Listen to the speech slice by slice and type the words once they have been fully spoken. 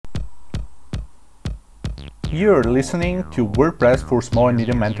You're listening to WordPress for Small and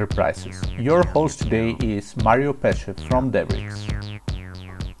Medium Enterprises. Your host today is Mario Pesce from Devrix.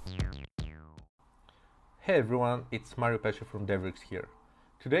 Hey everyone, it's Mario Pesce from Devrix here.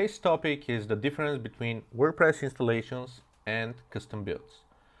 Today's topic is the difference between WordPress installations and custom builds.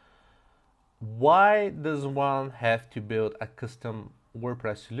 Why does one have to build a custom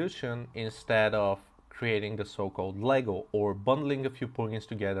WordPress solution instead of creating the so-called Lego or bundling a few plugins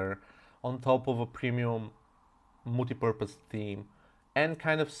together on top of a premium multi-purpose theme and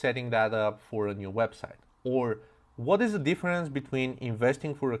kind of setting that up for a new website? Or what is the difference between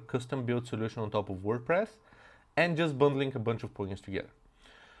investing for a custom built solution on top of WordPress and just bundling a bunch of plugins together?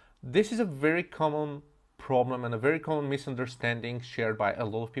 This is a very common problem and a very common misunderstanding shared by a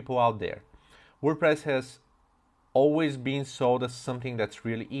lot of people out there. WordPress has always been sold as something that's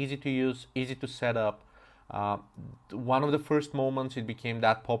really easy to use, easy to set up. One of the first moments it became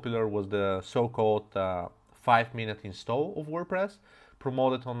that popular was the so-called 5-minute install of WordPress,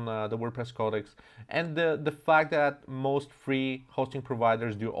 promoted on the WordPress Codex, and the fact that most free hosting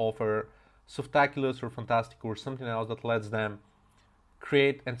providers do offer Softaculous or Fantastic or something else that lets them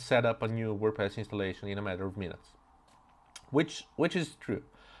create and set up a new WordPress installation in a matter of minutes, which is true.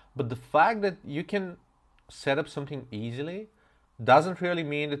 But the fact that you can set up something easily doesn't really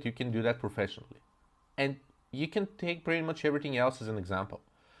mean that you can do that professionally. And you can take pretty much everything else as an example.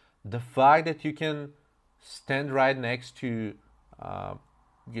 The fact that you can stand right next to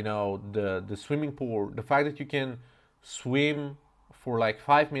the swimming pool, the fact that you can swim for like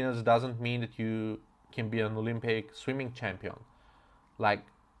 5 minutes doesn't mean that you can be an Olympic swimming champion like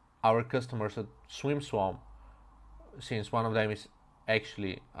our customers at SwimSwam, since one of them is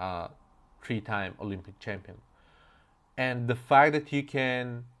actually a 3-time Olympic champion. And the fact that you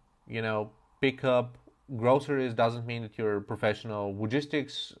can pick up groceries doesn't mean that you're a professional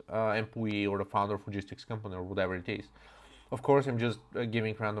logistics employee or the founder of logistics company or whatever it is. Of course, I'm just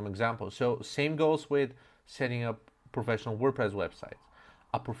giving random examples. So same goes with setting up professional WordPress websites.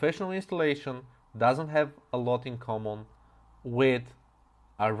 A professional installation doesn't have a lot in common with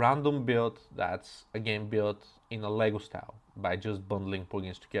a random build that's again built in a Lego style by just bundling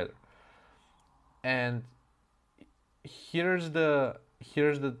plugins together. And here's the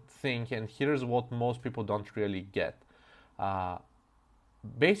thing, and here's what most people don't really get.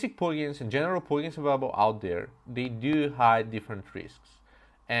 Basic plugins and general plugins available out there, they do hide different risks.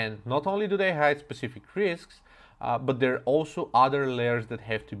 And not only do they hide specific risks, but there are also other layers that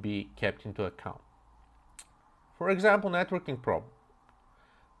have to be kept into account. For example, networking problems.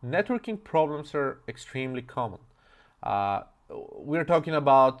 Networking problems are extremely common. We're talking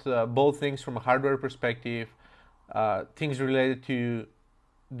about both things from a hardware perspective, things related to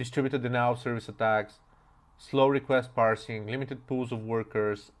distributed denial of service attacks, slow request parsing, limited pools of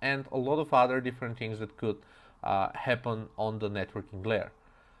workers, and a lot of other different things that could happen on the networking layer.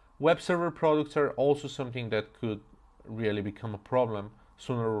 Web server products are also something that could really become a problem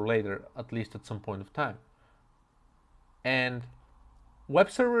sooner or later, at least at some point of time. And web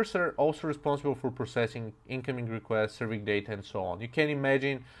servers are also responsible for processing incoming requests, serving data, and so on. You can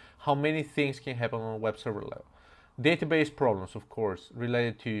imagine how many things can happen on a web server level. Database problems, of course,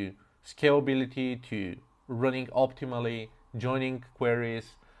 related to scalability, to running optimally, joining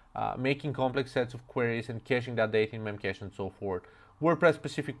queries, making complex sets of queries and caching that data in Memcache and so forth.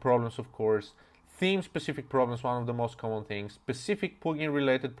 WordPress-specific problems, of course. Theme-specific problems, one of the most common things. Specific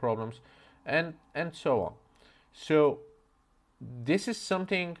plugin-related problems, and so on. So this is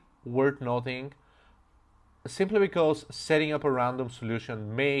something worth noting, simply because setting up a random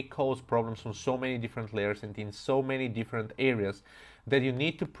solution may cause problems on so many different layers and in so many different areas that you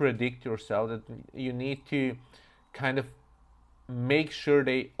need to predict yourself, that you need to kind of make sure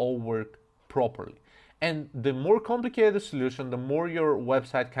they all work properly. And the more complicated the solution, the more your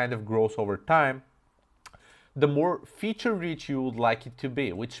website kind of grows over time, the more feature rich you would like it to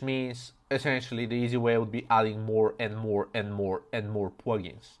be, which means essentially the easy way would be adding more and more and more and more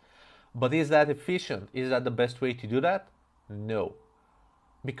plugins. But is that efficient? Is that the best way to do that? No.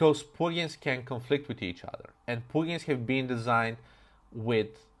 Because plugins can conflict with each other, and plugins have been designed with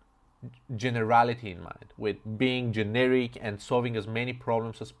generality in mind, with being generic and solving as many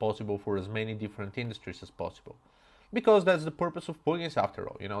problems as possible for as many different industries as possible. Because that's the purpose of plugins after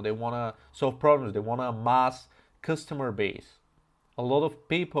all. They want to solve problems, they want to amass customer base. A lot of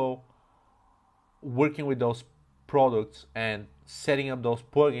people working with those products and setting up those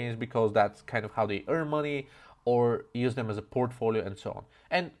plugins because that's kind of how they earn money or use them as a portfolio and so on.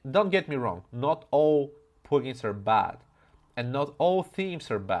 And don't get me wrong, not all plugins are bad and not all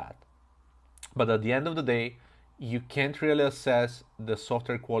themes are bad. But at the end of the day, you can't really assess the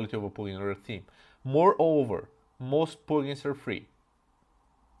software quality of a plugin or a theme. Moreover, most plugins are free,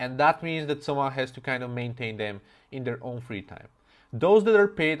 and that means that someone has to kind of maintain them in their own free time. Those that are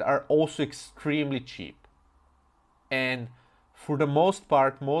paid are also extremely cheap, and for the most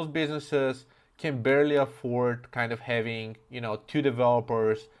part, most businesses can barely afford kind of having, two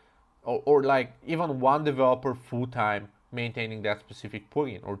developers, or like even one developer full time maintaining that specific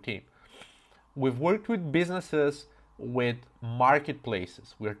plugin or theme. We've worked with businesses with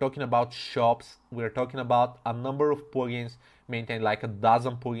marketplaces. We're talking about shops. We're talking about a number of plugins maintained, like a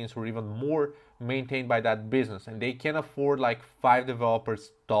dozen plugins or even more maintained by that business, and they can afford like 5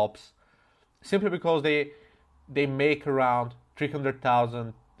 developers tops, simply because they make around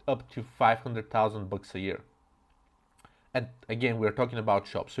 300,000 up to 500,000 bucks a year. And again, we're talking about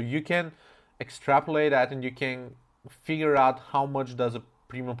shops, so you can extrapolate that and you can figure out how much does a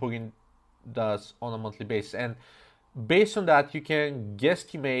premium plugin does on a monthly basis, and based on that you can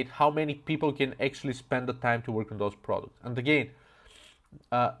guesstimate how many people can actually spend the time to work on those products. And again,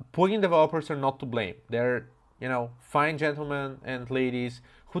 plugin developers are not to blame. They're fine gentlemen and ladies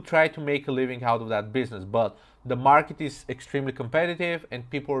who try to make a living out of that business, but the market is extremely competitive and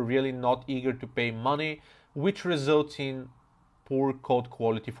people are really not eager to pay money, which results in poor code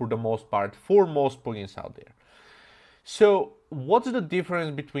quality for the most part for most plugins out there. So what's the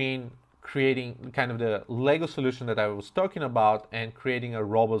difference between creating kind of the Lego solution that I was talking about and creating a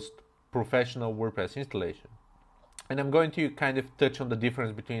robust professional WordPress installation? And I'm going to kind of touch on the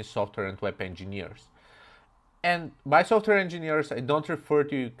difference between software and web engineers. And by software engineers, I don't refer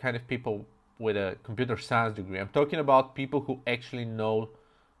to kind of people with a computer science degree. I'm talking about people who actually know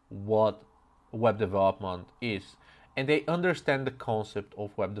what web development is, and they understand the concept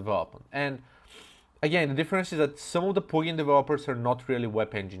of web development. And again, the difference is that some of the plugin developers are not really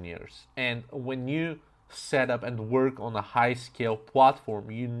web engineers. And when you set up and work on a high-scale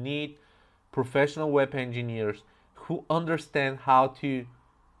platform, you need professional web engineers who understand how to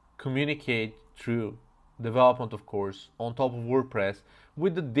communicate through development, of course, on top of WordPress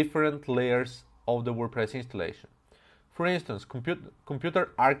with the different layers of the WordPress installation. For instance, computer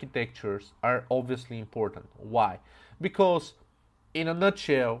architectures are obviously important. Why? Because in a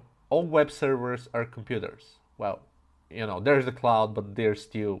nutshell, all web servers are computers. Well, there's the cloud, but they're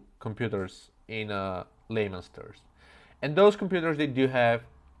still computers in layman's terms. And those computers, they do have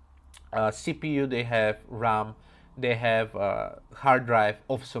CPU, they have RAM, they have hard drive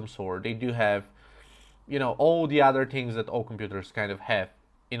of some sort. They do have, all the other things that all computers kind of have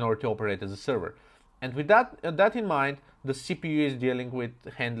in order to operate as a server. And with that in mind, the CPU is dealing with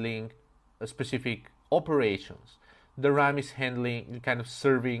handling specific operations. The RAM is handling, kind of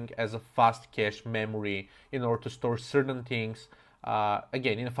serving as a fast cache memory in order to store certain things,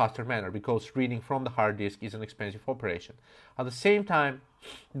 again, in a faster manner, because reading from the hard disk is an expensive operation. At the same time,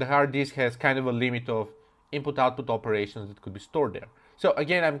 the hard disk has kind of a limit of input-output operations that could be stored there. So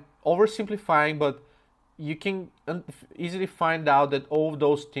again, I'm oversimplifying, but you can easily find out that all of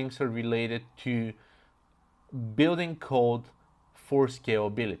those things are related to building code for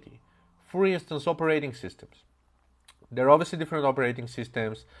scalability. For instance, operating systems. There are obviously different operating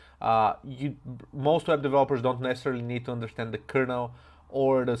systems. Most web developers don't necessarily need to understand the kernel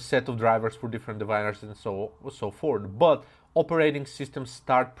or the set of drivers for different devices and so forth. But operating systems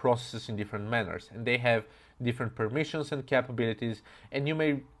start processes in different manners, and they have different permissions and capabilities. And you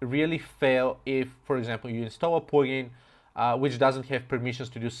may really fail if, for example, you install a plugin which doesn't have permissions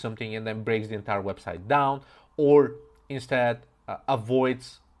to do something and then breaks the entire website down, or instead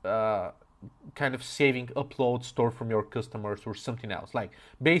avoids kind of saving uploads stored from your customers or something else, like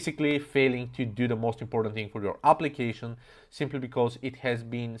basically failing to do the most important thing for your application simply because it has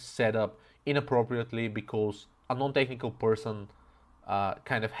been set up inappropriately because a non-technical person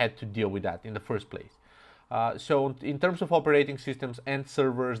kind of had to deal with that in the first place. So in terms of operating systems and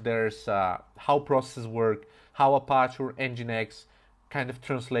servers, there's how processes work, how Apache or Nginx kind of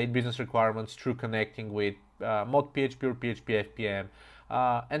translate business requirements through connecting with ModPHP or PHP FPM,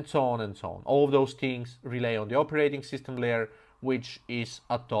 and so on and so on. All of those things rely on the operating system layer, which is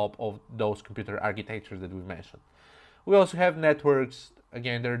atop of those computer architectures that we mentioned. We also have networks.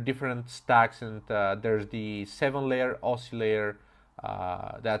 Again, there are different stacks, and there's the 7-layer OSI layer.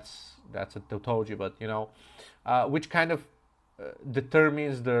 That's a tautology, but which kind of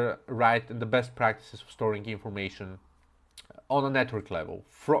determines the right and the best practices of storing information on a network level,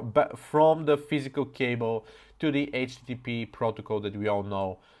 from the physical cable to the HTTP protocol that we all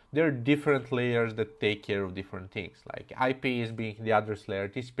know. There are different layers that take care of different things, like IP is being the address layer,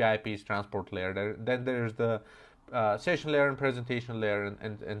 TCP/IP is transport layer, then there's the session layer and presentation layer,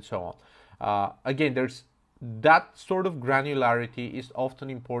 and so on. Again, there's that sort of granularity is often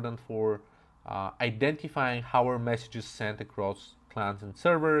important for identifying how our message is sent across clients and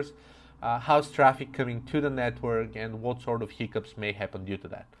servers, how's traffic coming to the network, and what sort of hiccups may happen due to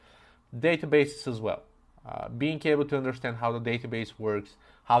that. Databases as well. Being able to understand how the database works,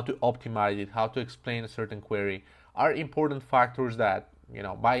 how to optimize it, how to explain a certain query are important factors that,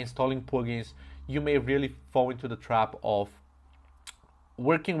 by installing plugins, you may really fall into the trap of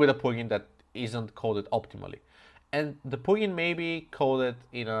working with a plugin that isn't coded optimally. And the plugin may be coded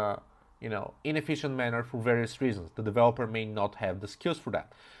in a inefficient manner for various reasons. The developer may not have the skills for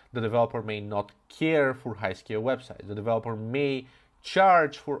that. The developer may not care for high-scale websites. The developer may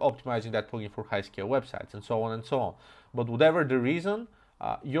charge for optimizing that plugin for high-scale websites, and so on and so on. But whatever the reason,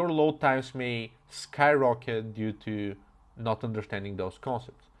 your load times may skyrocket due to not understanding those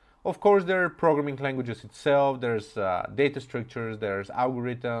concepts. Of course, there are programming languages itself, there's data structures, there's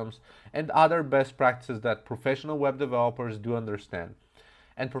algorithms, and other best practices that professional web developers do understand.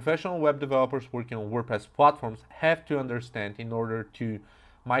 And professional web developers working on WordPress platforms have to understand in order to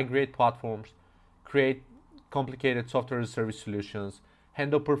migrate platforms, create complicated software as a service solutions,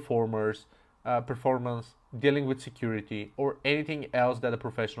 handle performance, dealing with security, or anything else that a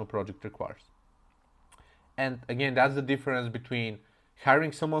professional project requires. And again, that's the difference between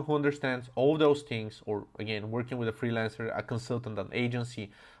hiring someone who understands all those things, or again, working with a freelancer, a consultant, an agency,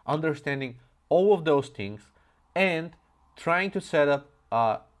 understanding all of those things, and trying to set up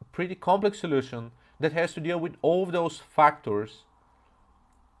a pretty complex solution that has to deal with all of those factors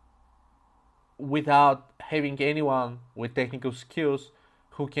without having anyone with technical skills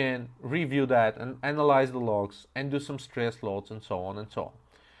who can review that and analyze the logs and do some stress loads and so on and so on.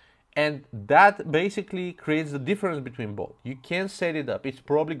 And that basically creates the difference between both. You can set it up, it's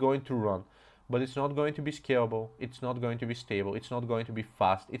probably going to run, but it's not going to be scalable, it's not going to be stable, it's not going to be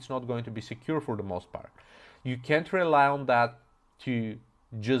fast, it's not going to be secure for the most part. You can't rely on that to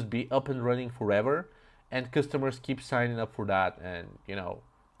just be up and running forever, and customers keep signing up for that and,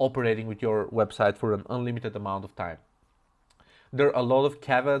 operating with your website for an unlimited amount of time. There are a lot of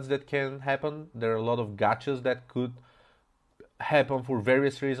caveats that can happen. There are a lot of gotchas that could happen for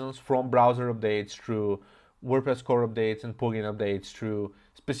various reasons, from browser updates through WordPress core updates and plugin updates, through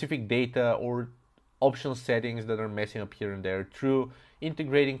specific data or option settings that are messing up here and there, through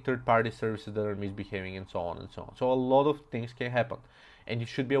integrating third-party services that are misbehaving, and so on and so on. So a lot of things can happen, and you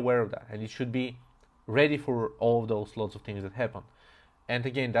should be aware of that, and you should be ready for all of those lots of things that happen. And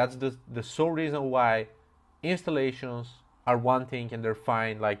again, that's the sole reason why installations are one thing and they're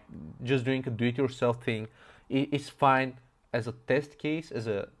fine, like just doing a do-it-yourself thing is fine as a test case, as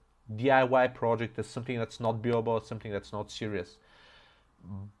a DIY project, as something that's not buildable, something that's not serious.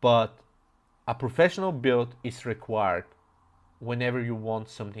 But a professional build is required whenever you want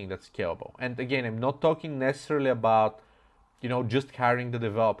something that's scalable. And again, I'm not talking necessarily about, just hiring the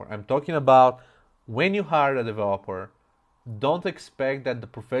developer. I'm talking about when you hire a developer, don't expect that the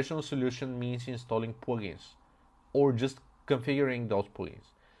professional solution means installing plugins or just configuring those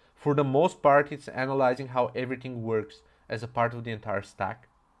plugins. For the most part, it's analyzing how everything works as a part of the entire stack,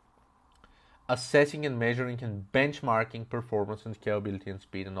 assessing and measuring and benchmarking performance and scalability and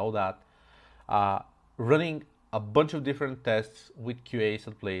speed and all that, running a bunch of different tests with QAs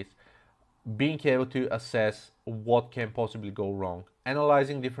at place, being able to assess what can possibly go wrong,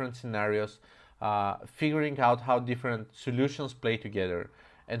 analyzing different scenarios, figuring out how different solutions play together,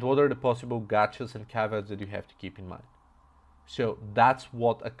 and what are the possible gotchas and caveats that you have to keep in mind. So that's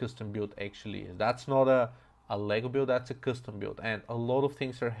what a custom build actually is. That's not a Lego build, that's a custom build. And a lot of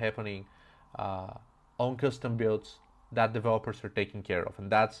things are happening on custom builds that developers are taking care of.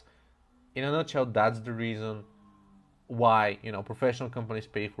 And that's, in a nutshell, that's the reason why professional companies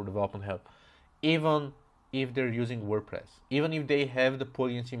pay for development help, even if they're using WordPress, even if they have the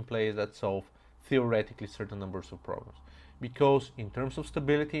plugins in place that solve theoretically certain numbers of problems. Because in terms of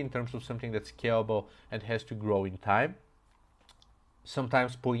stability, in terms of something that's scalable and has to grow in time,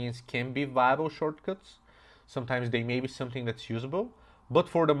 sometimes plugins can be viable shortcuts. Sometimes they may be something that's usable, but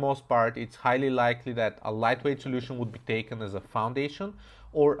for the most part, it's highly likely that a lightweight solution would be taken as a foundation,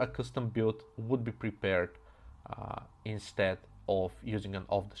 or a custom build would be prepared instead of using an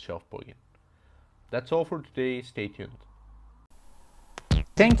off-the-shelf plugin. That's all for today. Stay tuned.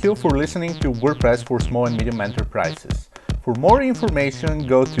 Thank you for listening to WordPress for Small and Medium Enterprises. For more information,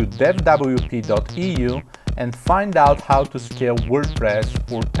 go to devwp.eu and find out how to scale WordPress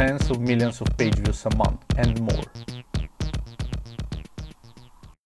for tens of millions of page views a month and more.